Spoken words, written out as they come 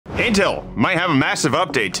Intel might have a massive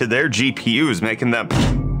update to their GPUs, making them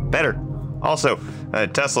better. Also,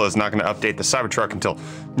 Tesla is not going to update the Cybertruck until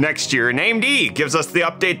next year, and AMD gives us the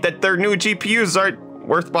update that their new GPUs aren't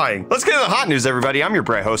worth buying. Let's get to the hot news, everybody. I'm your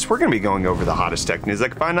Brett host. We're going to be going over the hottest tech news I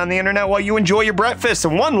can find on the internet while you enjoy your breakfast.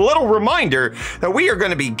 And one little reminder that we are going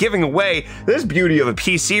to be giving away this beauty of a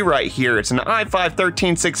PC right here. It's an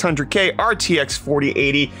i5-13600K RTX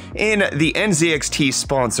 4080 in the NZXT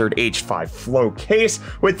sponsored H5 Flow case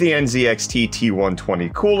with the NZXT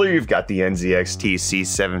T120 cooler. You've got the NZXT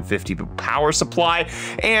C750 power supply,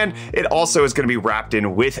 and it also is going to be wrapped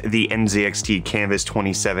in with the NZXT Canvas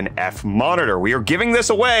 27F monitor. We are giving this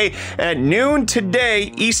away at noon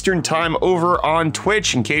today Eastern time over on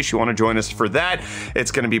Twitch. In case you want to join us for that,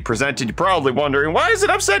 it's going to be presented. You're probably wondering, why is it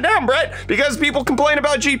upside down, Brett? Because people complain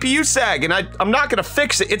about GPU sag, and I'm not going to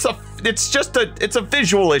fix it. It's a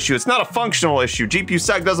visual issue. It's not a functional issue. GPU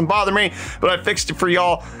sag doesn't bother me, but I fixed it for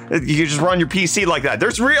y'all. You just run your PC like that.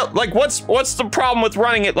 There's real, like, what's the problem with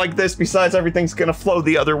running it like this besides everything's going to flow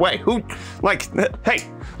the other way? Hey,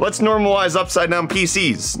 let's normalize upside down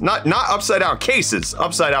PCs, not upside down cases.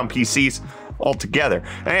 Upside down PCs altogether.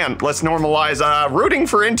 And let's normalize rooting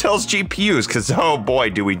for Intel's GPUs, because oh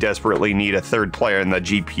boy, do we desperately need a third player in the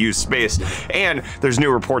GPU space. And there's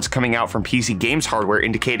new reports coming out from PC Games Hardware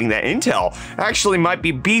indicating that Intel actually might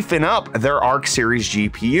be beefing up their Arc series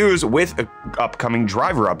GPUs with an upcoming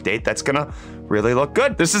driver update that's gonna really look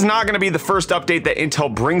good. This is not going to be the first update that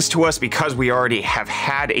Intel brings to us, because we already have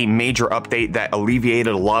had a major update that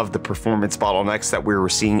alleviated a lot of the performance bottlenecks that we were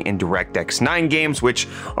seeing in DirectX 9 games, which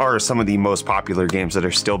are some of the most popular games that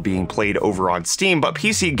are still being played over on Steam. But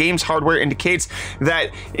PC Games Hardware indicates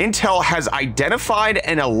that Intel has identified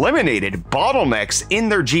and eliminated bottlenecks in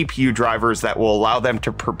their GPU drivers that will allow them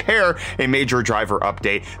to prepare a major driver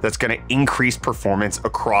update that's going to increase performance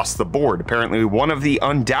across the board. Apparently, one of the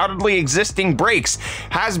undoubtedly existing breaks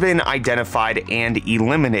has been identified and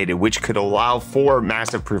eliminated, which could allow for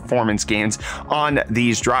massive performance gains on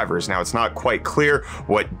these drivers. Now, it's not quite clear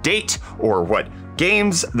what date or what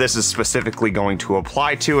games this is specifically going to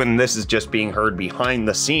apply to, and this is just being heard behind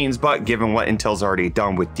the scenes. But given what Intel's already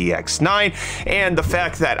done with DX9 and the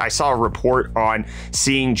fact that I saw a report on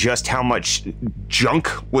seeing just how much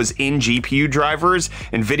junk was in GPU drivers,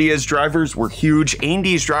 Nvidia's drivers were huge,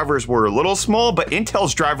 AMD's drivers were a little small, but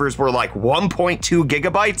Intel's drivers were like 1.2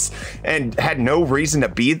 gigabytes and had no reason to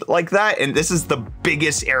be like that. And this is the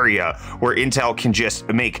biggest area where Intel can just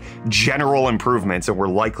make general improvements, and we're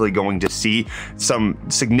likely going to see some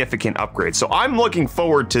significant upgrades. So I'm looking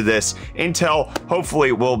forward to this. Intel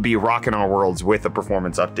hopefully will be rocking our worlds with a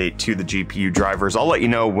performance update to the GPU drivers. I'll let you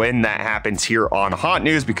know when that happens here on Hot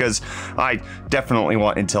News, because I definitely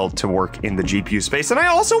want Intel to work in the GPU space, and I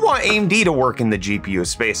also want AMD to work in the GPU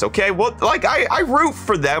space, okay? Well, like, I root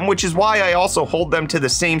for them, which is why I also hold them to the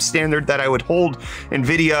same standard that I would hold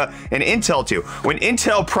Nvidia and Intel to. When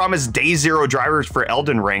Intel promised day zero drivers for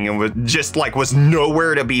Elden Ring and was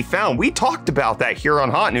nowhere to be found, we talked about that here on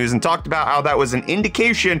Hot News and talked about how that was an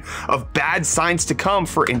indication of bad signs to come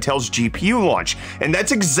for Intel's GPU launch. And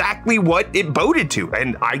that's exactly what it boded to.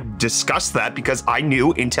 And I discussed that because I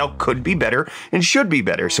knew Intel could be better and should be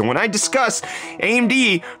better. So when I discuss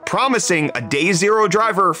AMD promising a day zero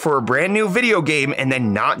driver for a brand new video game and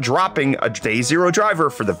then not dropping a day zero driver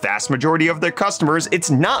for the vast majority of their customers, it's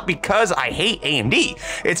not because I hate AMD.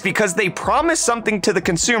 It's because they promised something to the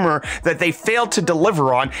consumer that they failed to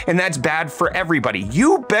deliver on, and that's bad for everybody.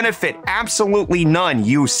 You benefit absolutely none,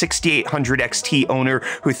 you 6800 XT owner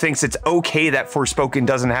who thinks it's okay that Forspoken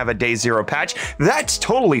doesn't have a day zero patch. That's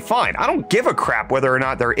totally fine. I don't give a crap whether or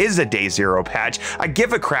not there is a day zero patch. I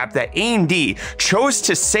give a crap that AMD chose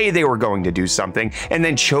to say they were going to do something and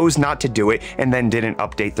then chose not to do it and then didn't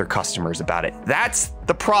update their customers about it. That's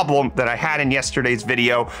the problem that I had in yesterday's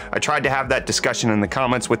video. I tried to have that discussion in the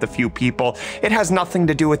comments with a few people. It has nothing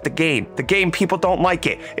to do with the game. The game, people don't like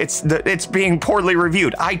it. It's being poorly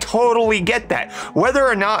reviewed. I totally get that. Whether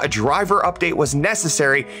or not a driver update was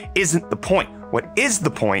necessary isn't the point. What is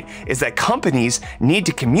the point is that companies need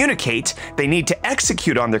to communicate, they need to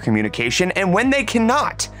execute on their communication, and when they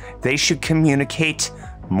cannot, they should communicate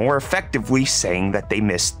more effectively, saying that they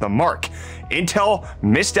missed the mark. Intel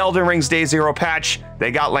missed Elden Ring's Day Zero patch. They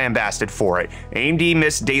got lambasted for it. AMD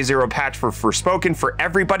missed Day Zero patch for Forspoken for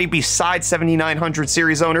everybody besides 7900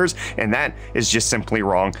 series owners, and that is just simply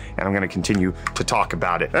wrong, and I'm going to continue to talk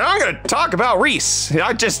about it. And I'm going to talk about Reece.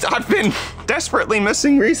 I've been desperately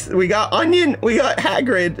missing Reece. We got Onion, we got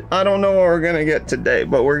Hagrid. I don't know what we're going to get today,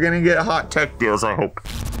 but we're going to get hot tech deals, I hope.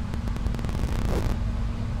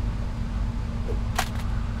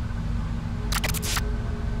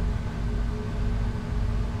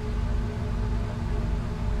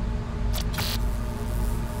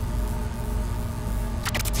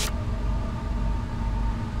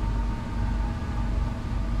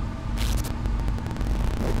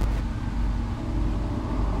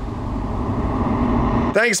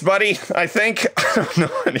 Thanks, buddy. I think I don't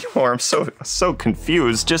know anymore. I'm so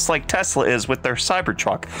confused, just like Tesla is with their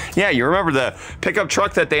Cybertruck. Yeah, you remember the pickup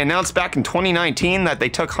truck that they announced back in 2019 that they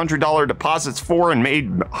took $100 deposits for and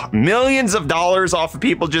made millions of dollars off of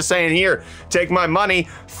people just saying, "Here, take my money."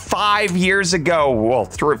 5 years ago, well,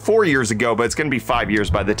 4 years ago, but it's going to be 5 years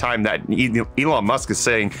by the time that Elon Musk is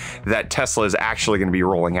saying that Tesla is actually going to be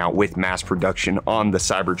rolling out with mass production on the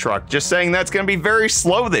Cybertruck. Just saying that's going to be very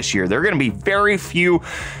slow this year. There are going to be very few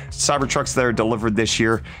Cybertrucks that are delivered this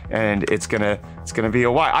year, and it's gonna be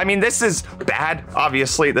a while. I mean, this is bad.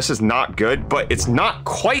 Obviously, this is not good, but it's not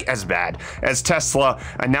quite as bad as Tesla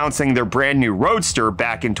announcing their brand new Roadster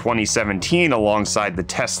back in 2017 alongside the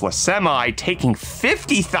Tesla Semi, taking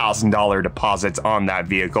 $50,000 deposits on that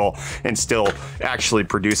vehicle and still actually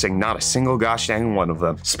producing not a single gosh dang one of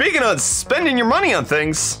them. Speaking of spending your money on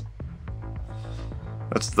things,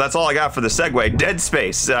 that's all I got for the segue. Dead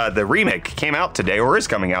Space, the remake, came out today, or is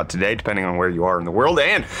coming out today, depending on where you are in the world.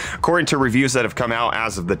 And according to reviews that have come out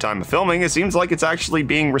as of the time of filming, it seems like it's actually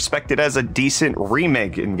being respected as a decent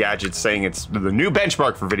remake. And Gadget's saying it's the new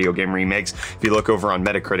benchmark for video game remakes. If you look over on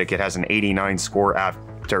Metacritic, it has an 89 score after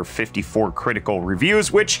 54 critical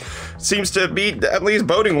reviews, which seems to be at least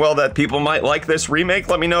boding well that people might like this remake.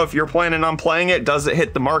 Let me know if you're planning on playing it. Does it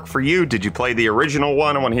hit the mark for you? Did you play the original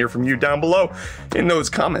one? I want to hear from you down below in those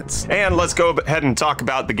comments. And let's go ahead and talk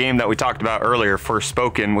about the game that we talked about earlier,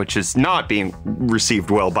 Forspoken, which is not being received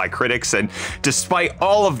well by critics. And despite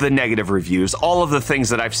all of the negative reviews, all of the things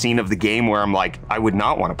that I've seen of the game where I'm like, I would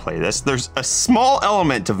not want to play this, there's a small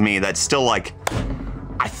element of me that's still like,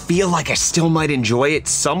 I feel like I still might enjoy it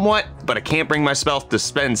somewhat, but I can't bring myself to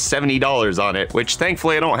spend $70 on it, which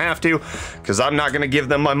thankfully I don't have to, because I'm not going to give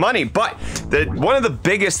them my money. But one of the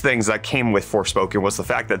biggest things that came with Forspoken was the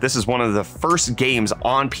fact that this is one of the first games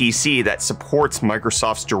on PC that supports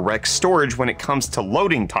Microsoft's direct storage when it comes to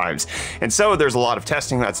loading times. And so there's a lot of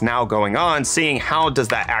testing that's now going on, seeing how does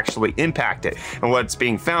that actually impact it. And what's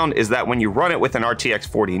being found is that when you run it with an RTX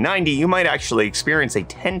 4090, you might actually experience a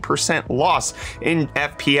 10% loss in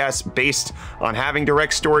FPS based on having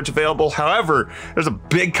direct storage available. However, there's a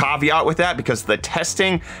big caveat with that, because the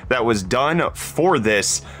testing that was done for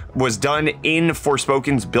this was done in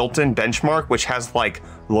Forspoken's built-in benchmark, which has like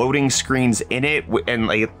loading screens in it, and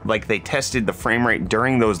like they tested the frame rate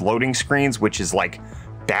during those loading screens, which is like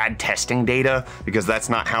bad testing data, because that's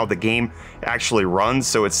not how the game actually runs.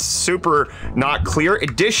 So it's super not clear.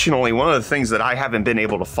 Additionally, one of the things that I haven't been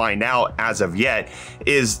able to find out as of yet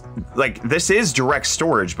is like, this is direct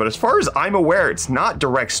storage, but as far as I'm aware, it's not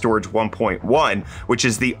direct storage 1.1, which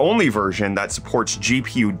is the only version that supports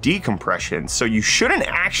GPU decompression. So you shouldn't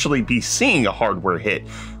actually be seeing a hardware hit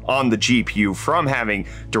on the GPU from having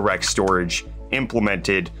direct storage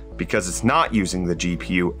implemented, because it's not using the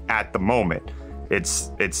GPU at the moment.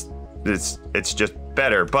 It's just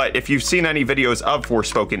better. But if you've seen any videos of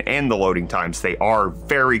Forspoken and the loading times, they are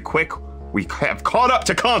very quick. We have caught up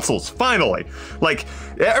to consoles, finally. Like,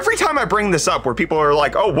 every time I bring this up where people are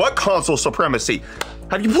like, oh, what console supremacy?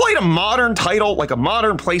 Have you played a modern title, like a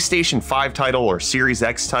modern PlayStation 5 title or Series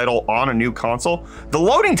X title on a new console? The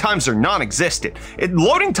loading times are non-existent.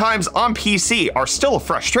 Loading times on PC are still a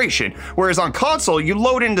frustration, whereas on console, you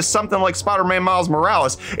load into something like Spider-Man Miles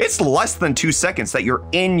Morales, it's less than 2 seconds that you're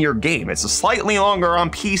in your game. It's slightly longer on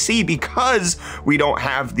PC because we don't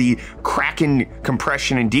have the Kraken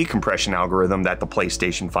compression and decompression algorithm that the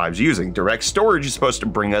PlayStation 5 is using. Direct storage is supposed to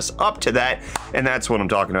bring us up to that, and that's what I'm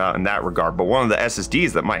talking about in that regard. But one of the SSDs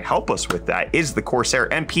that might help us with that is the Corsair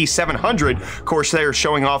MP700. Corsair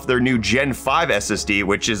showing off their new Gen 5 SSD,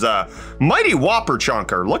 which is a mighty whopper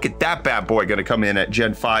chunker. Look at that bad boy gonna come in at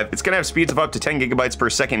Gen 5. It's gonna have speeds of up to 10 gigabytes per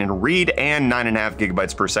second in read and 9.5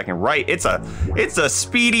 gigabytes per second write. It's a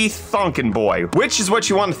speedy thunkin' boy, which is what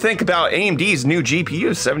you want to think about AMD's new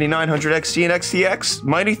GPUs, 7900 XT and XTX,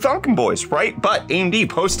 mighty thunkin' boys, right? But AMD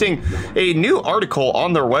posting a new article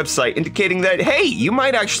on their website indicating that, hey, you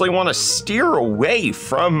might actually want to steer away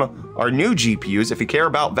from our new GPUs if you care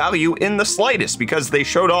about value in the slightest, because they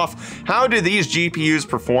showed off how do these GPUs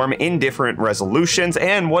perform in different resolutions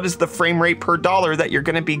and what is the frame rate per dollar that you're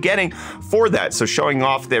going to be getting for that. So showing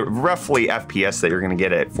off the roughly FPS that you're going to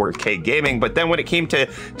get at 4K gaming. But then when it came to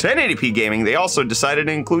 1080p gaming, they also decided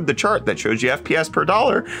to include the chart that shows you FPS per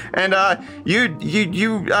dollar, and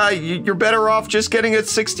you're better off just getting a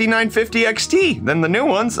 6950 XT than the new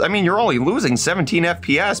ones. I mean, you're only losing 17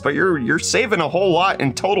 FPS, but you're saving a whole lot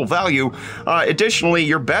in total value. Additionally,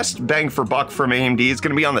 your best bang for buck from AMD is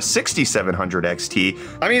going to be on the 6700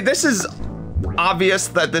 XT. I mean, this is obvious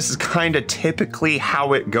that this is kind of typically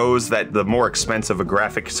how it goes, that the more expensive a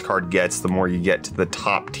graphics card gets, the more you get to the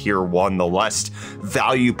top tier one, the less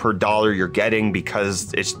value per dollar you're getting,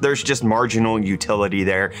 because there's just marginal utility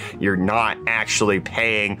there. You're not actually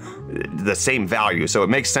paying the same value. So it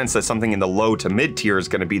makes sense that something in the low to mid tier is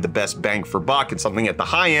going to be the best bang for buck, and something at the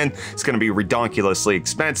high end is going to be redonkulously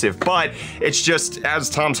expensive. But it's just, as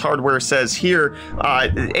Tom's Hardware says here,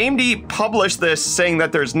 AMD published this saying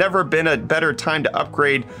that there's never been a better time to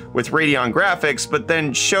upgrade with Radeon graphics, but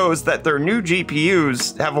then shows that their new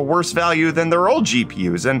GPUs have a worse value than their old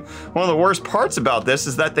GPUs. And one of the worst parts about this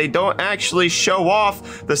is that they don't actually show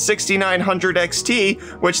off the 6900 XT,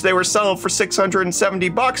 which they were selling for 670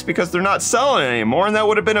 bucks, because they're not selling it anymore, and that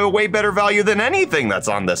would have been a way better value than anything that's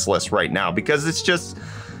on this list right now, because it's just,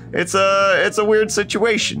 it's a weird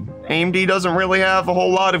situation. AMD doesn't really have a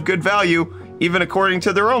whole lot of good value, even according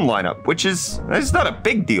to their own lineup, which is, it's not a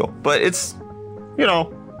big deal, but it's, you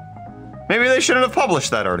know, maybe they shouldn't have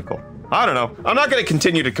published that article. I don't know. I'm not gonna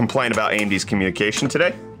continue to complain about AMD's communication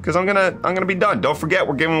today, because I'm gonna be done. Don't forget,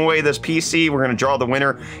 we're giving away this PC. We're gonna draw the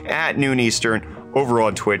winner at noon Eastern over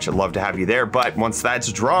on Twitch. I'd love to have you there, but once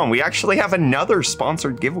that's drawn, we actually have another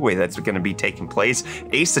sponsored giveaway that's going to be taking place.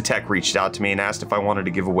 Asetek reached out to me and asked if I wanted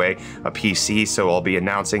to give away a PC, so I'll be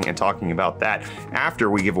announcing and talking about that after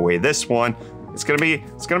we give away this one. It's gonna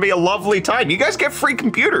be a lovely time. You guys get free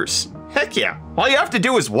computers. Heck yeah. All you have to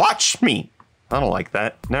do is watch me. I don't like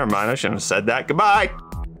that. Never mind, I shouldn't have said that. Goodbye.